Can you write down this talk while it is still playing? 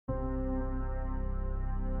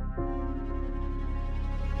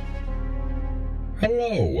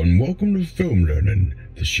Hello and welcome to Film Learnin,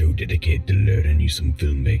 the show dedicated to learning you some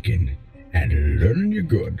filmmaking and learning you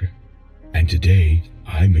good. And today,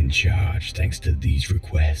 I'm in charge thanks to these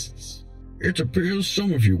requests. It appears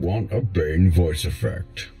some of you want a Bane Voice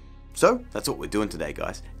Effect. So, that's what we're doing today,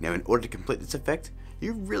 guys. Now, in order to complete this effect,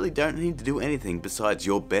 you really don't need to do anything besides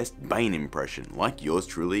your best Bane impression, like yours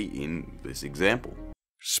truly in this example.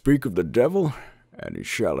 Speak of the devil, and it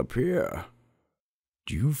shall appear.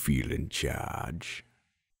 Do you feel in charge?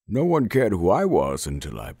 No one cared who I was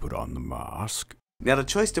until I put on the mask. Now, the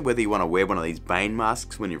choice to whether you want to wear one of these Bane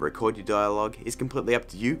masks when you record your dialogue is completely up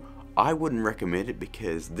to you. I wouldn't recommend it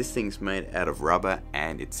because this thing's made out of rubber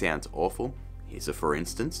and it sounds awful. Here's a for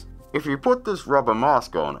instance. If you put this rubber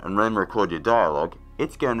mask on and then record your dialogue,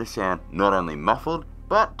 it's going to sound not only muffled,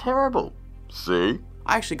 but terrible. See?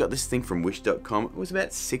 I actually got this thing from wish.com. It was about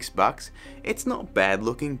 $6. It's not bad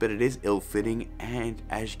looking, but it is ill-fitting, and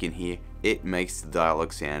as you can hear, it makes the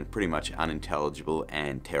dialogue sound pretty much unintelligible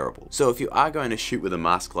and terrible. So if you are going to shoot with a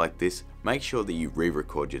mask like this, make sure that you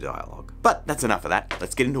re-record your dialogue. But that's enough of that.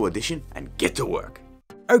 Let's get into Audition and get to work.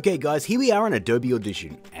 Okay guys, here we are on Adobe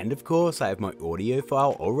Audition, and of course I have my audio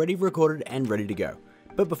file already recorded and ready to go.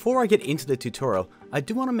 But before I get into the tutorial, I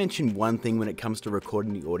do want to mention one thing when it comes to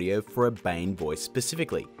recording the audio for a Bane voice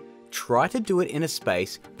specifically. Try to do it in a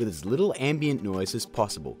space with as little ambient noise as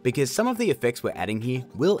possible, because some of the effects we're adding here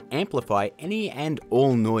will amplify any and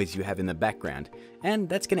all noise you have in the background, and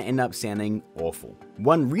that's going to end up sounding awful.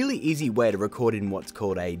 One really easy way to record in what's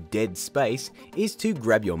called a dead space is to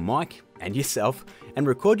grab your mic and yourself and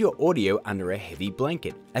record your audio under a heavy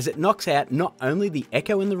blanket, as it knocks out not only the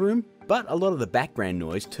echo in the room, but a lot of the background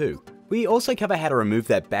noise too. We also cover how to remove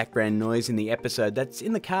that background noise in the episode that's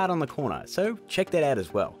in the card on the corner, so check that out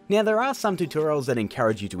as well. Now, there are some tutorials that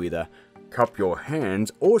encourage you to either cup your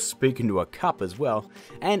hands or speak into a cup as well,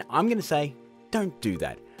 and I'm going to say don't do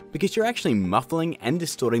that, because you're actually muffling and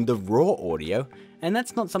distorting the raw audio, and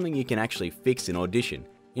that's not something you can actually fix in Audition.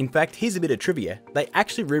 In fact, here's a bit of trivia. They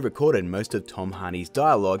actually re-recorded most of Tom Hardy's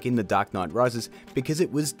dialogue in The Dark Knight Rises because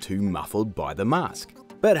it was too muffled by the mask.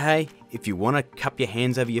 But hey, if you want to cup your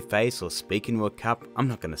hands over your face or speak into a cup, I'm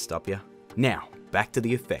not going to stop you. Now, back to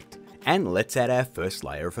the effect. And let's add our first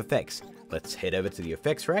layer of effects. Let's head over to the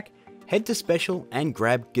effects rack, head to Special and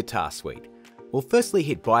grab Guitar Suite. We'll firstly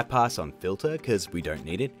hit Bypass on Filter because we don't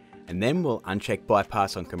need it, and then we'll uncheck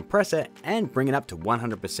Bypass on Compressor and bring it up to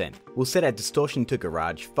 100%. We'll set our Distortion to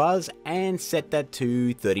Garage Fuzz and set that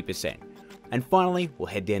to 30%. And finally, we'll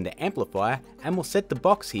head down to Amplifier and we'll set the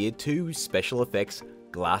box here to Special Effects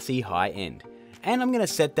Glassy High End, and I'm going to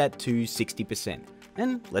set that to 60%,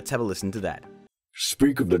 and let's have a listen to that.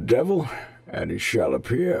 Speak of the devil, and it shall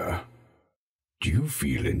appear. Do you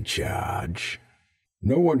feel in charge?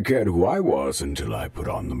 No one cared who I was until I put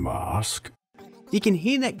on the mask. You can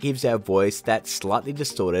hear that gives our voice that slightly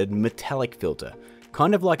distorted metallic filter,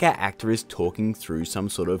 kind of like our actor is talking through some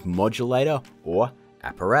sort of modulator or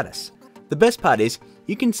apparatus. The best part is,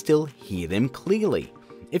 you can still hear them clearly.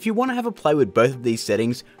 If you want to have a play with both of these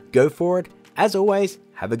settings, go for it. As always,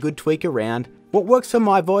 have a good tweak around. What works for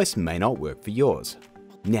my voice may not work for yours.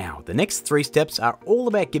 Now, the next 3 steps are all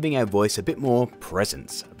about giving our voice a bit more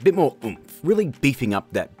presence, a bit more oomph, really beefing up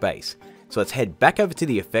that bass. So let's head back over to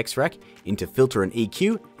the effects rack, into Filter and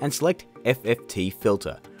EQ, and select FFT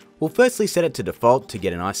Filter. We'll firstly set it to default to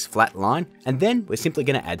get a nice flat line, and then we're simply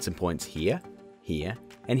going to add some points here, here,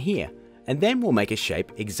 and here. And then we'll make a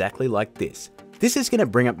shape exactly like this. This is going to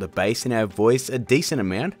bring up the bass in our voice a decent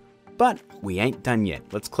amount, but we ain't done yet.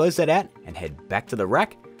 Let's close that out and head back to the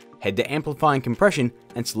rack, head to Amplify and Compression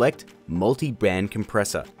and select Multi-Band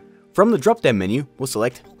Compressor. From the drop-down menu, we'll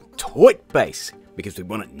select Taut Bass because we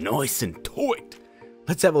want it nice and taut.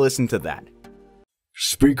 Let's have a listen to that.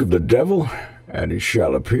 Speak of the devil, and it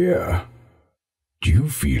shall appear. Do you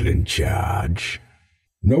feel in charge?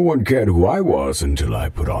 No one cared who I was until I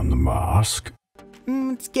put on the mask.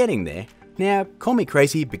 It's getting there. Now, call me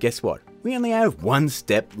crazy, but guess what? We only have 1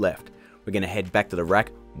 step left. We're going to head back to the rack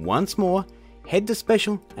once more, head to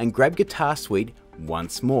Special and grab Guitar Suite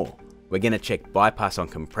once more. We're going to check Bypass on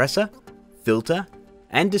Compressor, Filter,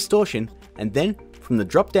 and Distortion, and then from the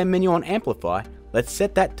drop-down menu on Amplify, let's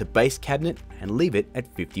set that to Bass Cabinet and leave it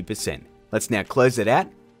at 50%. Let's now close it out,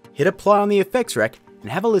 hit Apply on the effects rack, and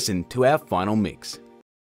have a listen to our final mix.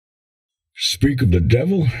 Speak of the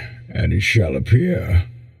devil, and it shall appear.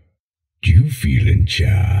 Do you feel in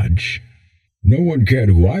charge? No one cared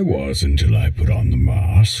who I was until I put on the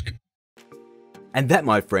mask. And that,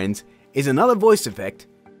 my friends, is another voice effect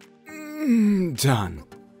done.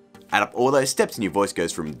 Add up all those steps and your voice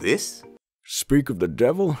goes from this. Speak of the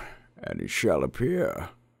devil, and it shall appear.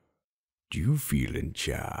 Do you feel in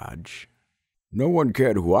charge? No one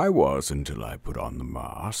cared who I was until I put on the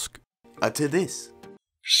mask. To this.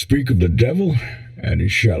 Speak of the devil, and he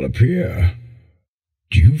shall appear.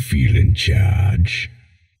 Do you feel in charge?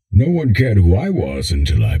 No one cared who I was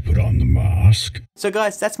until I put on the mask. So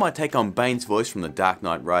guys, that's my take on Bane's voice from The Dark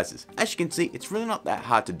Knight Rises. As you can see, it's really not that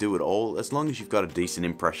hard to do at all, as long as you've got a decent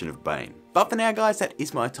impression of Bane. But for now guys, that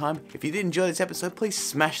is my time. If you did enjoy this episode, please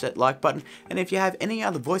smash that like button, and if you have any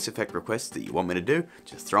other voice effect requests that you want me to do,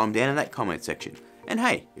 just throw them down in that comment section. And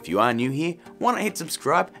hey, if you are new here, why not hit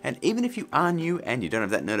subscribe, and even if you are new and you don't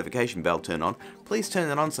have that notification bell turned on, please turn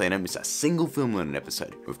that on so you don't miss a single Film Learnin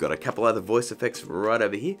episode. We've got a couple other voice effects right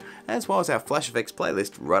over here, as well as our Flash Effects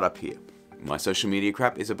playlist right up here. My social media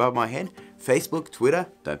crap is above my head, Facebook, Twitter,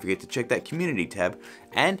 don't forget to check that community tab,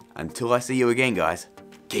 and until I see you again guys,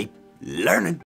 keep learning!